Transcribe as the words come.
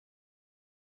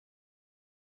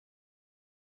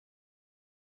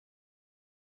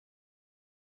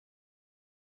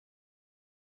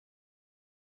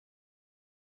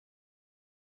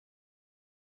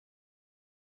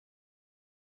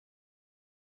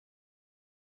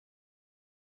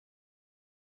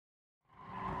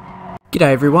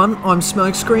G'day everyone, I'm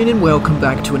Smokescreen and welcome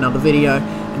back to another video.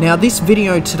 Now this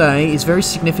video today is very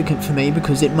significant for me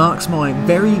because it marks my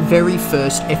very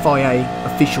first FIA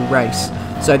official race.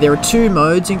 So there are two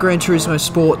modes in Gran Turismo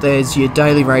Sport. There's your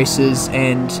daily races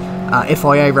and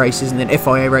FIA races, and then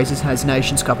FIA races has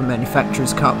Nations Cup and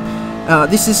Manufacturers Cup.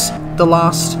 This is the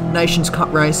last Nations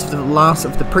Cup race for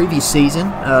the previous season.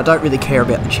 I don't really care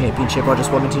about the championship, I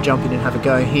just wanted to jump in and have a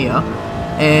go here.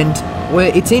 And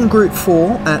it's in Group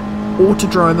 4 at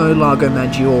Autodromo Lago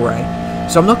Maggiore.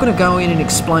 So I'm not going to go in and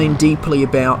explain deeply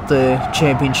about the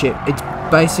championship. It's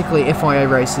basically FIA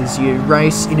races. You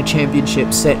race in a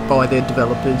championship set by the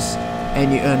developers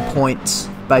and you earn points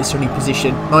based on your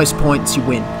position. Most points you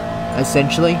win,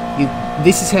 essentially.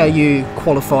 This is how you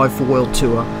qualify for World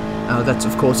Tour. That's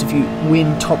of course if you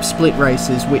win top split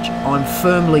races, which I'm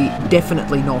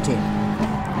definitely not in.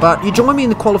 But you join me in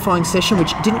the qualifying session,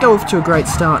 which didn't go off to a great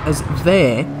start, as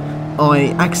there I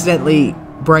accidentally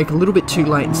brake a little bit too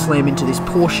late and slam into this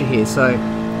Porsche here, so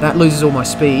that loses all my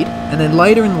speed. And then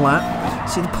later in the lap,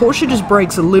 see the Porsche just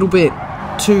brakes a little bit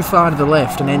too far to the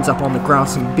left and ends up on the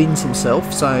grass and bins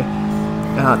himself, so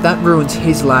that ruins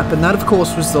his lap, and that of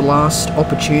course was the last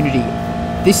opportunity.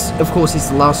 This of course is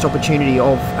the last opportunity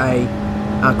of a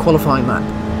qualifying lap.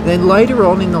 Then later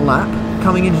on in the lap,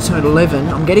 coming into turn 11,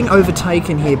 I'm getting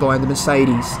overtaken here by the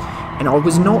Mercedes, and I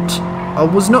was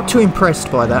not too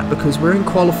impressed by that because we're in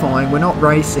qualifying, we're not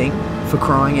racing, for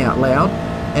crying out loud.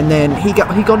 And then he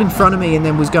got in front of me and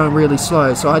then was going really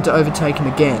slow, so I had to overtake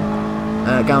him again,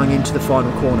 going into the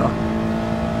final corner.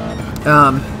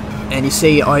 And you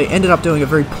see, I ended up doing a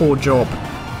very poor job,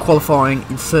 qualifying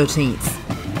in 13th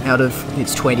out of,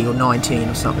 it's 20 or 19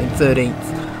 or something,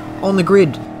 13th. On the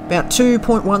grid, about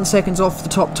 2.1 seconds off the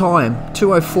top time,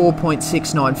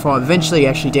 2:04.695, eventually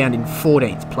actually down in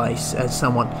 14th place as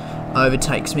someone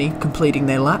overtakes me, completing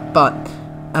their lap. But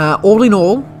all in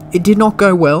all, it did not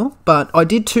go well, but I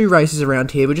did two races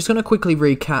around here. We're just going to quickly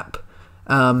recap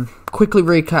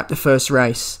the first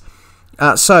race.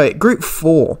 So, Group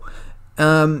 4.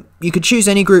 You could choose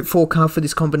any Group 4 car for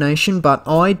this combination, but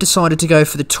I decided to go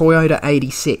for the Toyota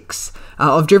 86.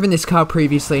 I've driven this car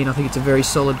previously, and I think it's a very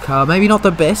solid car. Maybe not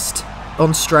the best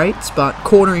on straights, but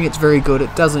cornering it's very good.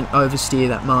 It doesn't oversteer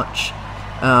that much.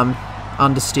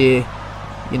 Understeer,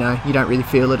 you know, you don't really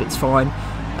feel it, it's fine.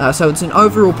 So it's an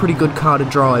overall pretty good car to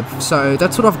drive. So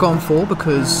that's what I've gone for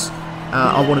because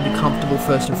I want to be comfortable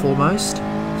first and foremost.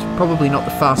 It's probably not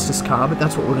the fastest car, but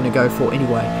that's what we're going to go for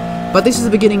anyway. But this is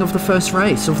the beginning of the first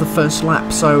race, of the first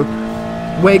lap, so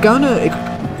we're going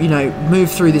to, you know, move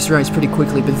through this race pretty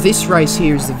quickly, but this race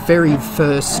here is the very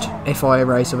first FIA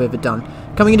race I've ever done.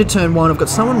 Coming into turn 1, I've got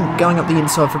someone going up the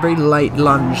inside for a very late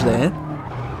lunge there,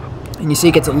 and you see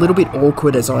it gets a little bit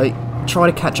awkward as I try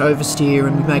to catch oversteer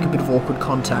and we make a bit of awkward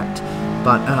contact,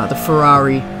 but the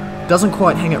Ferrari doesn't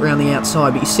quite hang it around the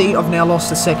outside. But you see I've now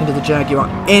lost a second to the Jaguar,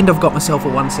 and I've got myself a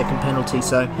 1 second penalty,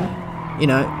 so you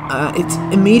know, it's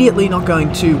immediately not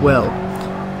going too well.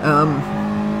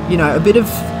 You know, a bit of,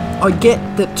 I get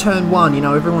that turn 1, you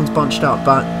know, everyone's bunched up,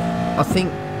 but I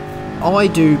think I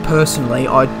do personally,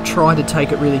 I try to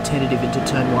take it really tentative into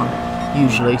turn 1,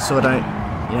 usually, so I don't,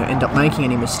 you know, end up making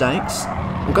any mistakes.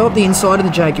 We'll go up the inside of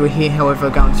the Jaguar here,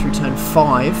 however, going through turn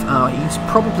 5. He's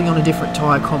probably on a different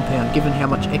tyre compound, given how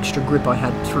much extra grip I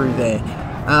had through there.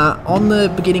 On the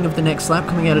beginning of the next lap,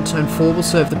 coming out of turn 4, we'll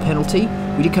serve the penalty.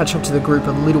 We did catch up to the group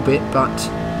a little bit, but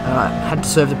had to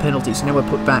serve the penalty, so now we're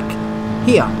put back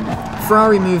here.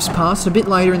 Ferrari moves past. A bit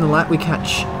later in the lap, we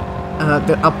catch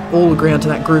up all the ground to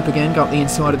that group again, go up the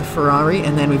inside of the Ferrari,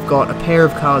 and then we've got a pair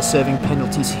of cars serving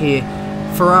penalties here.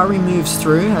 Ferrari moves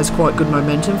through, has quite good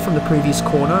momentum from the previous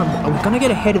corner. Are we going to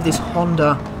get ahead of this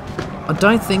Honda? I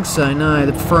don't think so, no.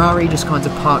 The Ferrari just kind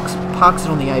of parks it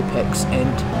on the apex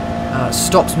and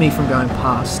stops me from going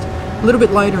past. A little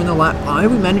bit later in the lap,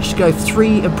 we managed to go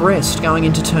 3 abreast going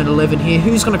into turn 11 here.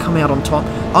 Who's going to come out on top?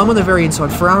 I'm on the very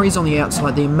inside, Ferrari's on the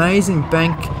outside. The amazing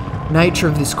bank nature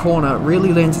of this corner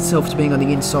really lends itself to being on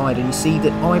the inside, and you see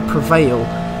that I prevail.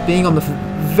 Being on the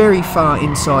very far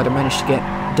inside, I managed to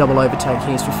get double overtake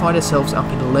here, so we find ourselves up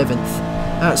in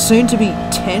 11th. Soon to be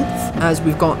 10th, as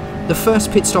we've got the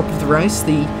first pit stop of the race.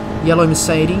 The yellow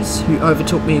Mercedes, who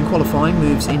overtook me in qualifying,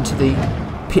 moves into the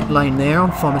pit lane there.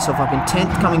 I'll find myself up in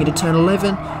 10th. Coming into turn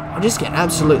 11, I just get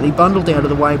absolutely bundled out of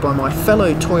the way by my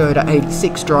fellow Toyota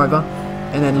 86 driver,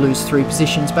 and then lose 3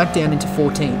 positions, back down into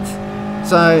 14th.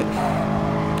 So,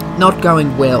 not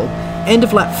going well. End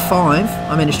of lap 5,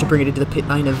 I managed to bring it into the pit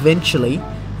lane eventually,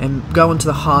 and go onto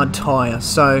the hard tyre.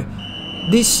 So,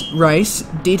 this race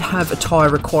did have a tyre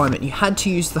requirement. You had to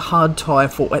use the hard tyre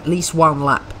for at least 1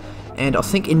 lap. and I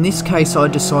think in this case I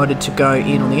decided to go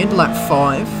in on the end of lap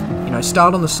 5, you know,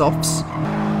 start on the softs,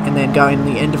 and then go in on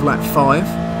the end of lap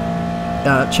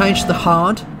 5, change to the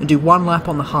hard, and do one lap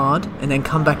on the hard, and then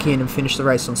come back in and finish the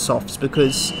race on softs,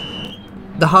 because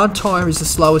the hard tyre is the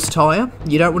slowest tyre.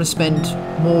 You don't want to spend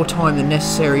more time than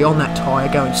necessary on that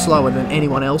tyre going slower than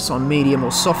anyone else on medium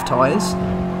or soft tyres,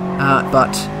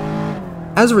 but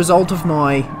as a result of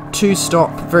my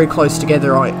 2-stop very close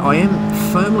together, I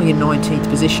am firmly in 19th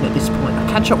position at this point. I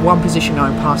catch up 1 position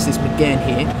going past this McGann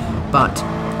here, but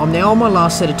I'm now on my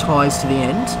last set of tyres to the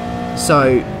end,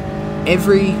 so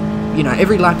every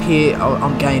lap here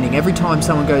I'm gaining. Every time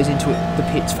someone goes into the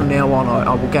pits from now on,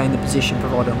 I will gain the position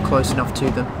provided I'm close enough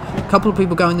to them. A couple of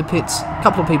people go in the pits, a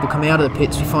couple of people come out of the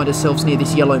pits. We find ourselves near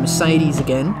this yellow Mercedes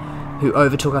again, who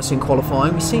overtook us in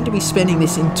qualifying. We seem to be spending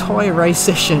this entire race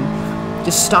session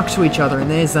just stuck to each other, and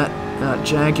there's that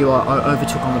Jaguar I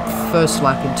overtook on the first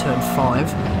lap in turn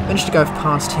 5. Managed to go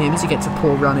past him as he gets a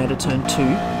poor run out of turn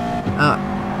 2.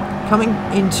 Coming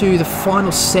into the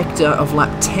final sector of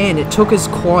lap 10, it took us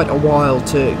quite a while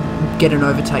to get an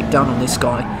overtake done on this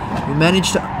guy. We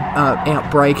managed to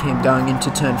outbrake him going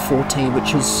into turn 14,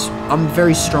 which is, I'm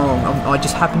very strong. I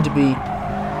just happen to be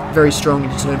very strong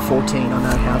into turn 14. I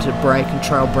know how to brake and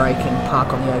trail brake and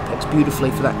park on the apex beautifully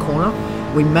for that corner.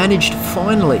 We managed to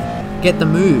finally get the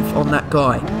move on that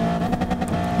guy.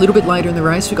 A little bit later in the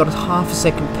race, we got a ½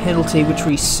 second penalty which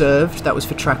we served. That was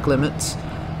for track limits,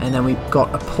 and then we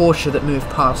got a Porsche that moved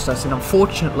past us, and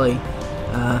unfortunately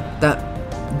that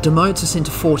demotes us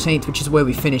into 14th, which is where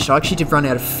we finished. I actually did run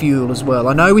out of fuel as well.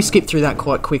 I know we skipped through that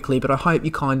quite quickly, but I hope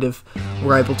you kind of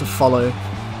were able to follow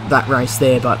that race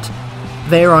there. But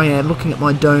there I am, looking at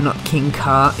my Donut King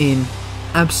car in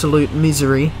absolute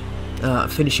misery,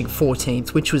 finishing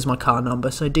 14th, which was my car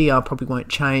number, so DR probably won't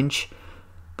change.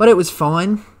 But it was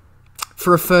fine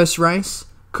for a first race.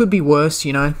 Could be worse,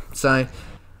 you know, so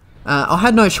I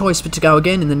had no choice but to go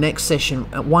again in the next session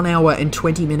at 1 hour and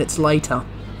 20 minutes later.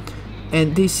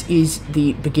 And this is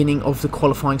the beginning of the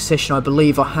qualifying session. I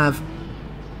believe I have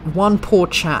one poor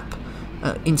chap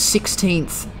in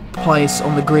 16th place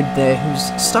on the grid there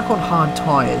who's stuck on hard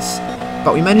tyres,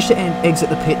 but we managed to exit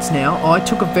the pits now. I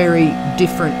took a very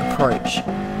different approach.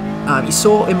 You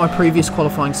saw in my previous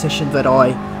qualifying session that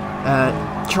I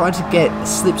tried to get a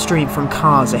slipstream from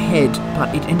cars ahead,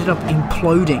 but it ended up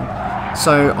imploding.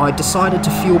 So I decided to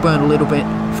fuel burn a little bit,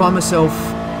 find myself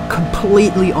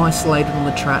completely isolated on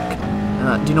the track.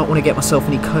 Do not want to get myself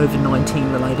any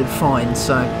COVID-19 related fines,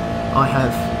 so I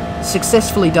have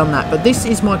successfully done that. But this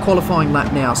is my qualifying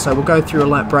lap now, so we'll go through a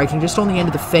lap braking just on the end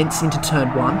of the fence into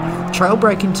turn 1, trail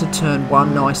brake into turn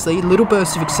 1 nicely, a little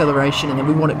burst of acceleration, and then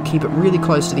we want to keep it really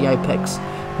close to the apex.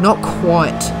 Not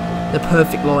quite the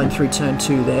perfect line through turn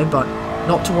 2 there, but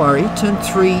not to worry. Turn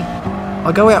 3,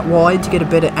 I go out wide to get a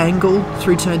better angle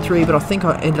through turn 3, but I think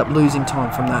I ended up losing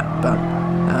time from that, but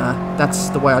that's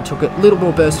the way I took it. Little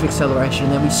more burst of acceleration,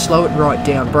 and then we slow it right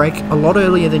down. Brake a lot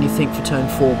earlier than you think for turn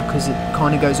 4, because it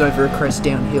kind of goes over a crest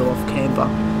downhill off camber,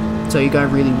 so you go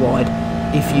really wide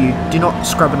if you do not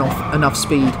scrub enough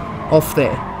speed off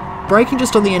there. Braking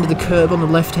just on the end of the curb on the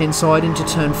left hand side into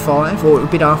turn 5, or a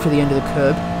bit after the end of the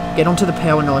curb. Get onto the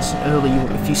power nice and early.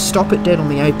 If you stop it dead on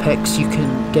the apex, you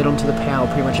can get onto the power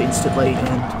pretty much instantly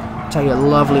and take a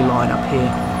lovely line up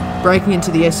here. Braking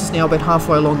into the S's now, about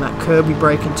halfway along that curb, we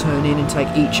brake and turn in and take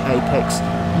each apex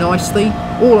nicely,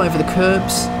 all over the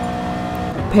curbs,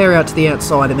 pair out to the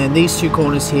outside, and then these two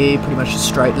corners here, pretty much a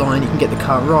straight line. You can get the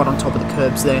car right on top of the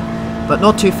curbs there, but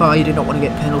not too far. You do not want to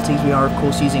get penalties. We are of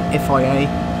course using FIA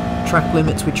track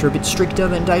limits, which are a bit stricter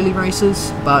than daily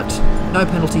races, but no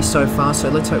penalties so far, so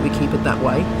let's hope we keep it that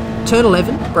way. Turn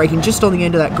 11, braking just on the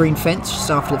end of that green fence, just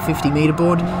after the 50 metre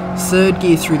board. Third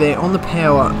gear through there, on the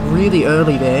power, really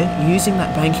early there, using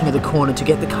that banking of the corner to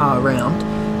get the car around,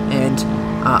 and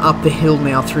up the hill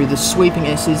now through the sweeping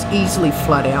S's, easily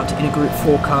flat out in a Group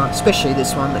 4 car, especially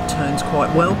this one that turns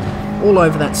quite well. All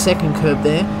over that second curb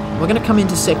there. We're going to come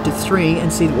into Sector 3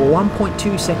 and see that we're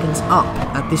 1.2 seconds up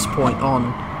at this point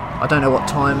on, I don't know what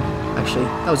time, actually,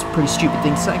 that was a pretty stupid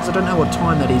thing to say because I don't know what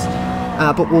time that is.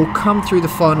 But we'll come through the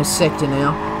final sector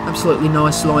now. Absolutely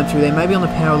nice line through there. Maybe on the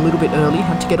power a little bit early.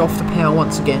 Had to get off the power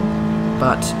once again.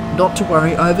 But not to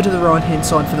worry. Over to the right hand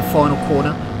side for the final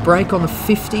corner. Brake on the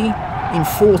 50 in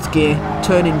 4th gear.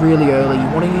 Turn in really early. You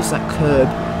want to use that curb.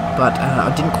 But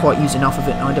I didn't quite use enough of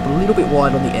it. I ended up a little bit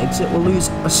wide on the exit. We'll lose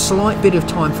a slight bit of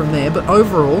time from there. But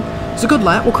overall, it's a good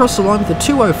lap. We'll cross the line with a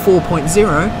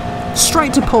 2:04.0.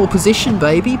 Straight to pole position,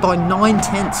 baby, by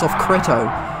 9/10 off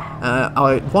Creto.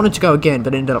 I wanted to go again,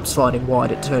 but ended up sliding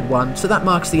wide at turn 1. So that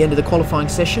marks the end of the qualifying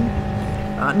session.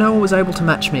 no one was able to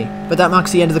match me. But that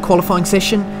marks the end of the qualifying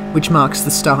session, which marks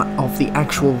the start of the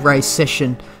actual race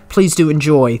session. Please do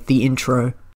enjoy the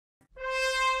intro.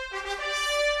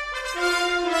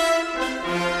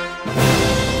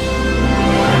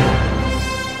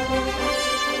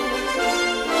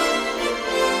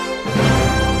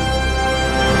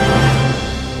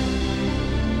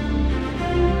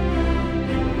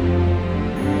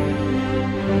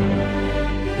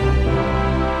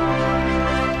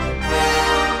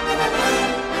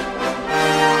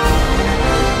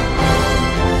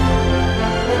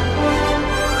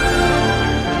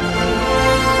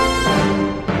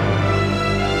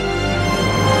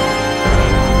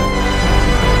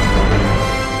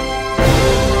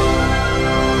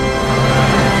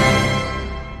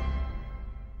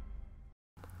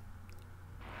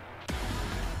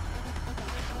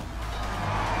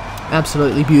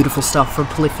 Absolutely beautiful stuff from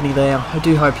Polyphony there. I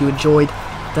do hope you enjoyed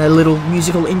their little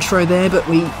musical intro there, but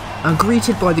we are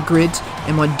greeted by the grid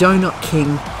and my Donut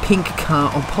King pink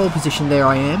car on pole position. There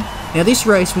I am. Now this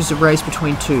race was a race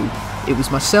between two. It was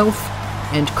myself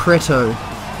and Creto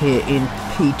here in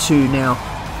P2. Now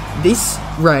this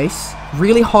race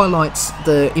really highlights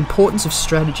the importance of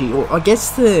strategy, or I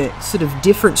guess the sort of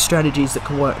different strategies that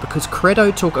can work, because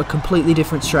Creto took a completely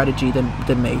different strategy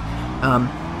than me.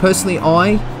 Personally,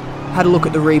 I had a look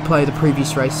at the replay of the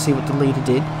previous race to see what the leader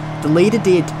did. The leader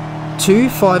did 2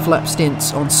 5-lap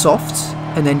stints on softs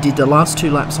and then did the last 2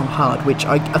 laps on hard, which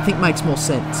I think makes more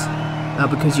sense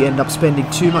because you end up spending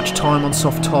too much time on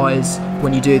soft tyres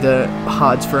when you do the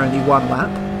hards for only 1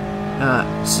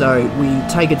 lap. So we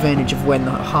take advantage of when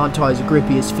the hard tyres are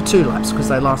grippiest for 2 laps because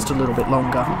they last a little bit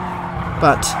longer.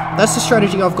 But that's the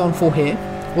strategy I've gone for here.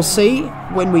 We'll see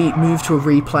when we move to a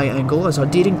replay angle, as I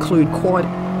did include quite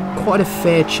a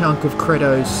fair chunk of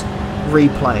Creto's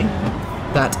replay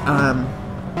that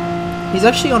he's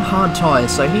actually on hard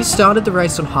tyres. So he started the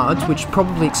race on hards, which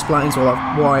probably explains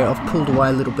why I've pulled away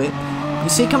a little bit. You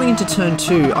see coming into turn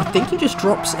 2, I think he just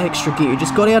drops extra gear. He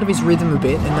just got out of his rhythm a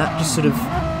bit, and that just sort of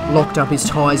locked up his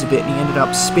tyres a bit, and he ended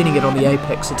up spinning it on the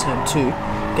apex of turn 2.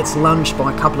 Gets lunged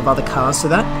by a couple of other cars, so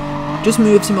that just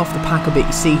moves him off the pack a bit.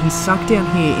 You see, he's sucked down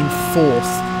here in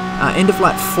 4th. End of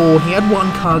lap 4, he had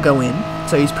 1 car go in,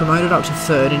 so he's promoted up to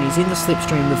 3rd, and he's in the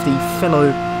slipstream of the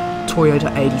fellow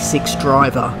Toyota 86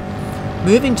 driver.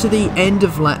 Moving to the end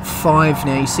of lap 5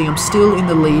 now, you see I'm still in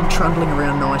the lead, trundling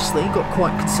around nicely. Got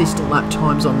quite consistent lap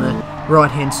times on the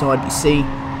right-hand side. You see,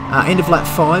 end of lap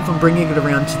 5, I'm bringing it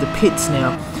around to the pits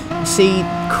now. You see,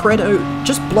 Creto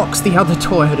just blocks the other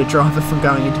Toyota driver from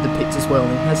going into the pits as well,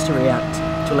 and he has to react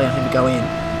to allow him to go in.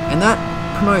 And that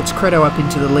promotes Creto up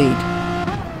into the lead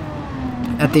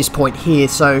at this point here.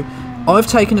 So I've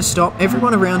taken a stop,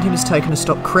 everyone around him has taken a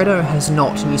stop, Creto has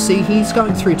not, and you see he's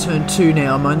going through turn 2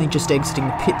 now. I'm only just exiting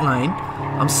the pit lane.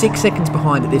 I'm 6 seconds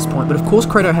behind at this point, but of course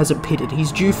Creto hasn't pitted.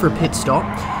 He's due for a pit stop,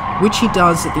 which he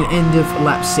does at the end of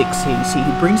lap 6 here. You see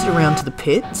he brings it around to the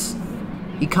pits,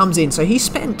 he comes in, so he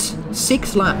spent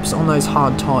 6 laps on those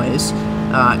hard tyres.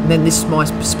 And then this is my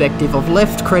perspective. I've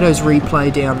left Creto's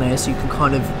replay down there so you can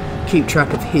kind of keep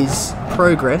track of his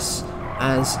progress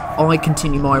as I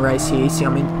continue my race here. See,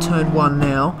 I'm in turn 1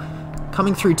 now.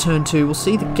 Coming through turn 2, we'll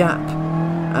see the gap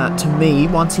to me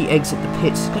once he exits the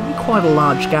pits. It's going to be quite a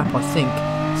large gap, I think.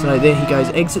 So there he goes,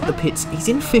 exit the pits. He's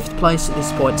in 5th place at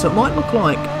this point, so it might look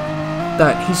like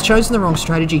that he's chosen the wrong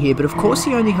strategy here, but of course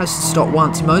he only has to stop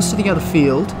once. Most of the other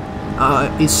field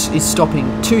is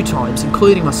stopping 2 times,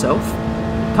 including myself.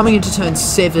 Coming into turn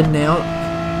 7 now.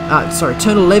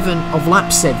 Turn 11 of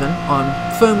lap 7,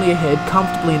 I'm firmly ahead,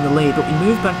 comfortably in the lead, but we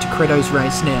move back to Creto's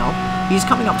race now. He's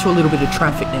coming up to a little bit of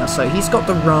traffic now, so he's got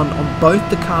the run on both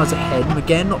the cars ahead.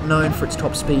 Maggiore not known for its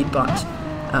top speed, but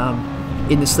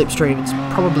in the slipstream it's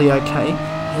probably okay.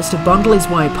 He has to bundle his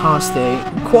way past there.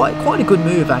 Quite a good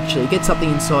move actually. He gets up the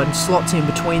inside and slots in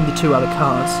between the 2 other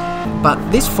cars. But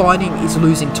this fighting is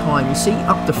losing time. You see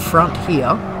up the front here,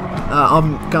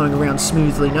 I'm going around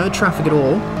smoothly, no traffic at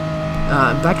all.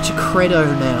 Back to Creto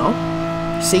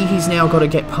now. See, he's now got to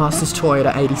get past this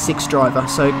Toyota 86 driver.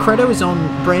 So Creto is on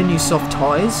brand new soft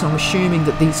tyres. I'm assuming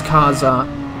that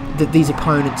these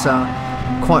opponents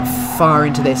are quite far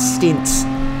into their stints,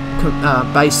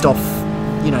 based off,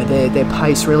 you know, their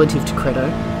pace relative to Creto.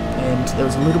 And there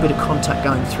was a little bit of contact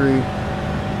going through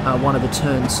one of the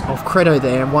turns of Creto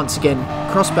there. And once again,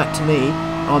 cross back to me.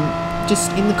 I'm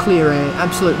just in the clear air,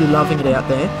 absolutely loving it out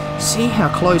there. See how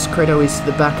close Creto is to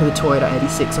the back of the Toyota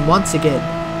 86, and once again,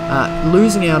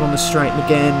 losing out on the straight. And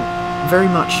again, very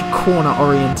much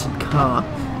corner-oriented car.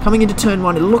 Coming into turn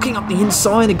 1, looking up the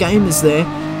inside, the game is there,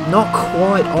 not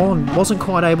quite on, wasn't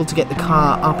quite able to get the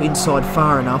car up inside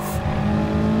far enough.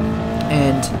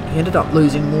 and he ended up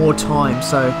losing more time.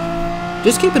 So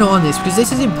just keep an eye on this, because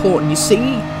this is important. You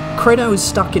see, Credo is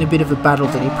stuck in a bit of a battle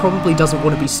that he probably doesn't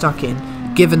want to be stuck in,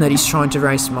 given that he's trying to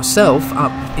race myself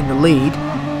up in the lead.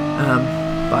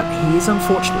 But he is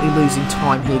unfortunately losing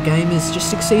time here. Game is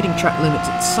just exceeding track limits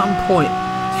at some point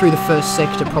through the first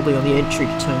sector, probably on the entry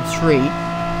to turn 3,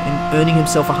 and earning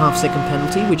himself a half-second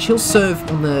penalty, which he'll serve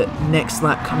on the next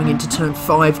lap coming into turn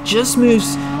 5. Just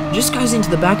goes into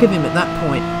the back of him at that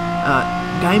point.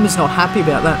 Game is not happy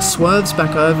about that, swerves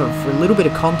back over for a little bit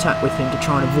of contact with him to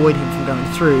try and avoid him from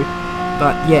going through.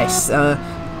 But yes,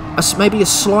 maybe a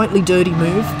slightly dirty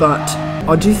move, but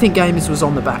I do think Gamers was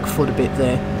on the back foot a bit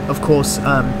there. Of course,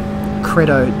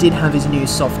 Credo did have his new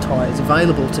soft tyres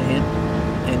available to him,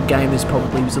 and Gamers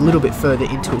probably was a little bit further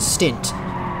into his stint.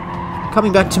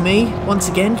 Coming back to me, once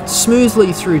again,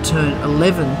 smoothly through turn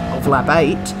 11 of lap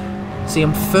 8. See,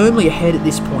 I'm firmly ahead at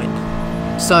this point.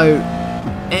 So,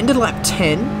 end of lap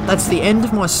 10, that's the end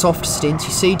of my soft stint. You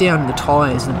see down in the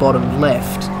tyres in the bottom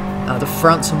left, the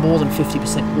fronts are more than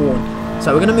 50% worn.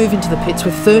 So we're going to move into the pits.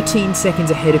 We're 13 seconds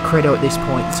ahead of Credo at this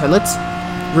point. So let's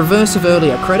reverse of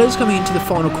earlier. Credo's coming into the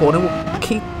final corner. We'll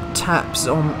keep tabs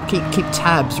on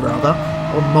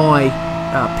my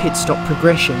pit stop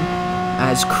progression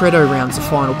as Credo rounds the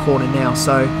final corner now.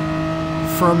 So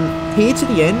from here to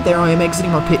the end, there I am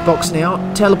exiting my pit box now.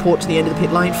 Teleport to the end of the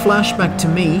pit lane. Flashback to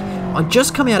me. I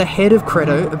just come out ahead of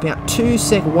Credo, about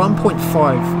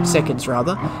 1.5 seconds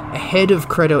rather, ahead of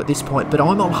Credo at this point, but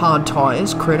I'm on hard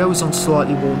tyres. Credo is on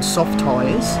slightly worn soft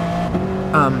tyres.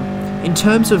 In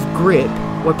terms of grip,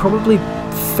 we're probably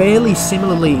fairly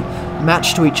similarly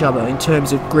matched to each other in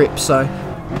terms of grip, so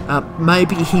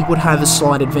maybe he would have a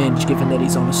slight advantage given that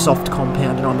he's on a soft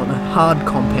compound and I'm on a hard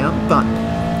compound, but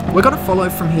we're going to follow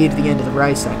from here to the end of the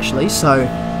race actually, so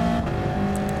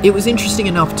it was interesting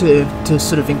enough to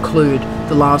sort of include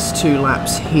the last 2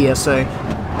 laps here. So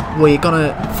we're going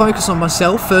to focus on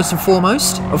myself first and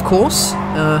foremost, of course.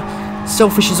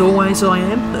 Selfish as always I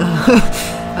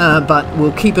am. But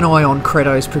we'll keep an eye on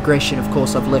Credo's progression. Of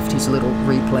course, I've left his little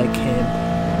replay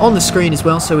cam on the screen as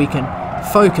well, so we can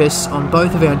focus on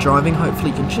both of our driving.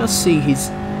 Hopefully you can just see his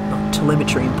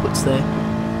telemetry inputs there,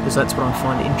 because that's what I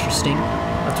find interesting.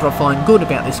 That's what I find good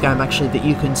about this game actually, that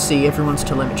you can see everyone's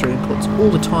telemetry inputs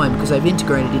all the time because they've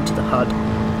integrated into the HUD.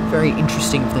 Very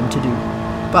interesting of them to do.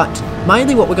 But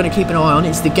mainly what we're going to keep an eye on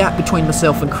is the gap between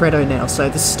myself and Credo now. So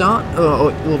the start,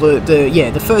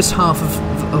 the first half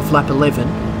of lap 11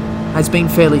 has been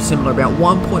fairly similar, about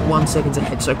 1.1 seconds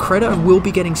ahead. So Credo will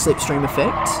be getting slipstream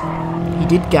effects. He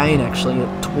did gain actually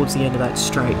towards the end of that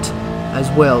straight as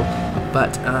well.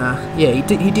 But yeah, he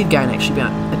did gain actually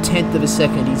about 1/10 of a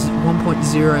second. He's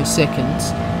 1.0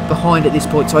 seconds behind at this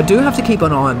point, so I do have to keep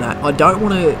an eye on that. I don't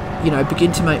want to,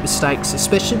 begin to make mistakes,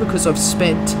 especially because I've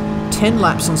spent 10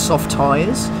 laps on soft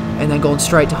tyres and then gone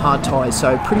straight to hard tyres.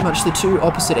 So pretty much the 2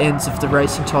 opposite ends of the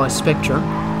racing tyre spectrum.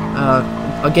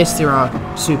 I guess there are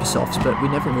super softs, but we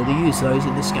never really use those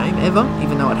in this game ever,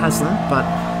 even though it has them. But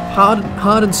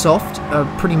hard and soft are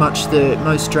pretty much the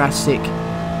most drastic,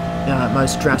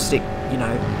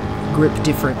 grip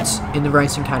difference in the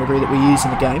racing category that we use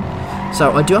in the game.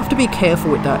 So I do have to be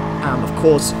careful with that. Of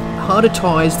course, harder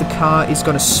tyres, the car is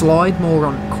going to slide more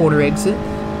on corner exit.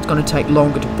 It's going to take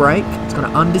longer to brake. It's going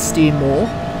to understeer more.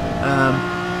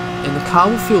 And the car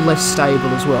will feel less stable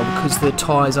as well because the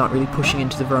tyres aren't really pushing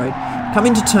into the road.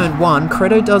 Coming to turn 1,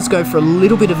 Credo does go for a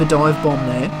little bit of a dive bomb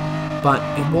there, but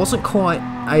he wasn't quite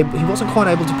able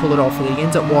to pull it off, and he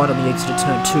ends up wide on the exit of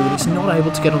turn 2, and he's not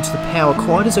able to get onto the power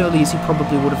quite as early as he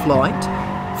probably would have liked.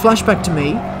 Flashback to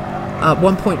me,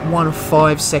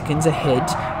 1.15 seconds ahead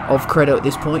of Credo at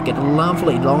this point, get a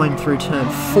lovely line through turn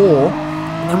 4,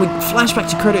 and then we flashback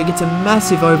to Credo, gets a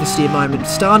massive oversteer moment,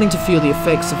 starting to feel the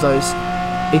effects of those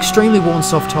extremely worn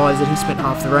soft tyres that he spent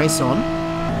half the race on.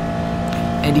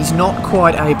 And he's not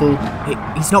quite able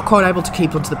to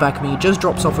keep onto the back of me. He just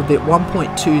drops off a bit,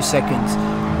 1.2 seconds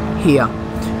here.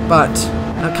 But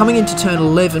coming into turn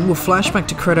 11, we'll flash back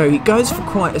to Credo. He goes for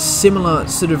quite a similar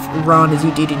sort of run as he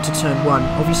did into turn 1,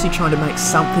 obviously trying to make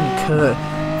something occur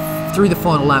through the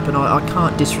final lap, and I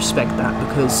can't disrespect that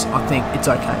because I think it's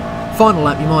okay. Final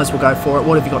lap, you might as well go for it.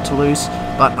 What have you got to lose?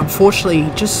 But unfortunately,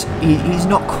 he's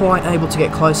not quite able to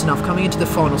get close enough. Coming into the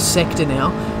final sector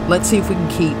now, let's see if we can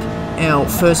keep our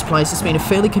first place. It's been a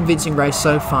fairly convincing race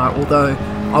so far, although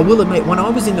I will admit, when I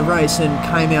was in the race and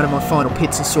came out of my final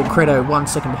pits and saw Credo 1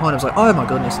 second behind, I was like, oh my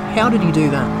goodness, how did he do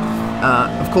that?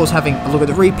 Of course, having a look at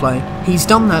the replay, he's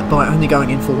done that by only going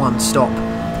in for 1 stop.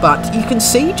 But you can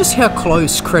see just how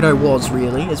close Credo was,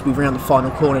 really, as we round the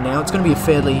final corner now. It's going to be a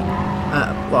fairly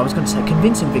well, I was going to say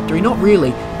convincing victory, not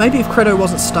really. Maybe if Credo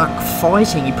wasn't stuck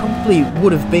fighting, he probably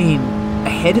would have been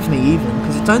ahead of me even,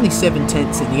 because it's only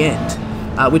 7/10 in the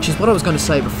end, which is what I was going to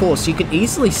say before. So you can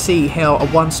easily see how a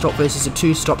 1-stop versus a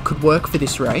 2-stop could work for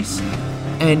this race.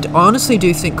 And I honestly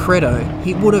do think Credo,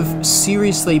 he would have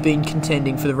seriously been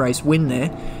contending for the race win there,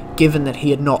 given that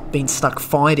he had not been stuck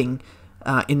fighting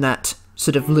in that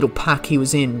sort of little pack he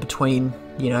was in between,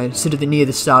 you know, sort of near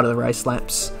the start of the race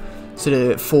laps. Sort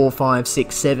of 4, 5,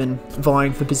 6, 7,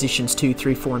 vying for positions 2,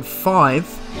 3, 4 and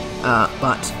 5.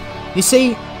 But you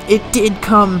see, it did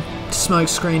come to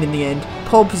smokescreen in the end.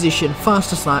 Pole position,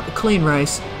 fastest lap, a clean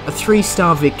race, a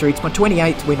 3-star victory. It's my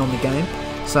 28th win on the game.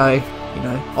 So, you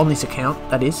know, on this account,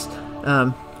 that is.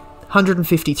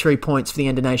 153 points for the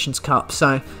End of Nations Cup.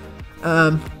 So,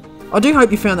 I do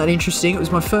hope you found that interesting. It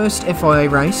was my first FIA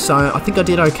race, so I think I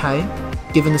did okay,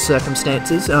 given the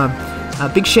circumstances.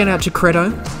 Big shout out to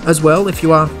Credo as well, if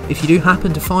you do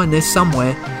happen to find this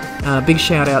somewhere. Big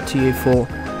shout out to you for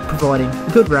providing a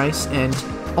good race and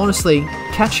honestly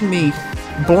catching me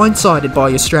blindsided by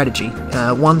your strategy.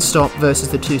 1-stop versus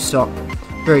the 2-stop,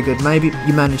 very good. Maybe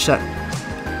you managed that.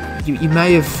 You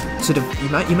may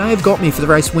have got me for the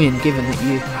race win, given that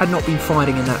you had not been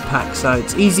fighting in that pack. So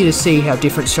it's easy to see how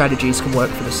different strategies can work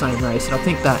for the same race, and I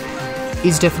think that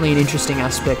is definitely an interesting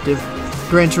aspect of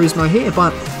Gran Turismo here.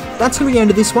 But that's going to be the end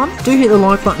of this one. Do hit the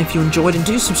like button if you enjoyed, and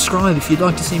do subscribe if you'd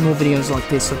like to see more videos like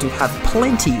this. I do have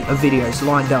plenty of videos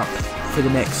lined up for the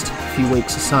next few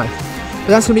weeks or so. But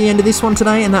that's going to be the end of this one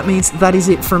today, and that means that is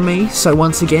it from me. So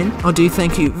once again, I do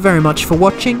thank you very much for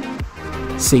watching.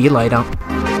 See you later.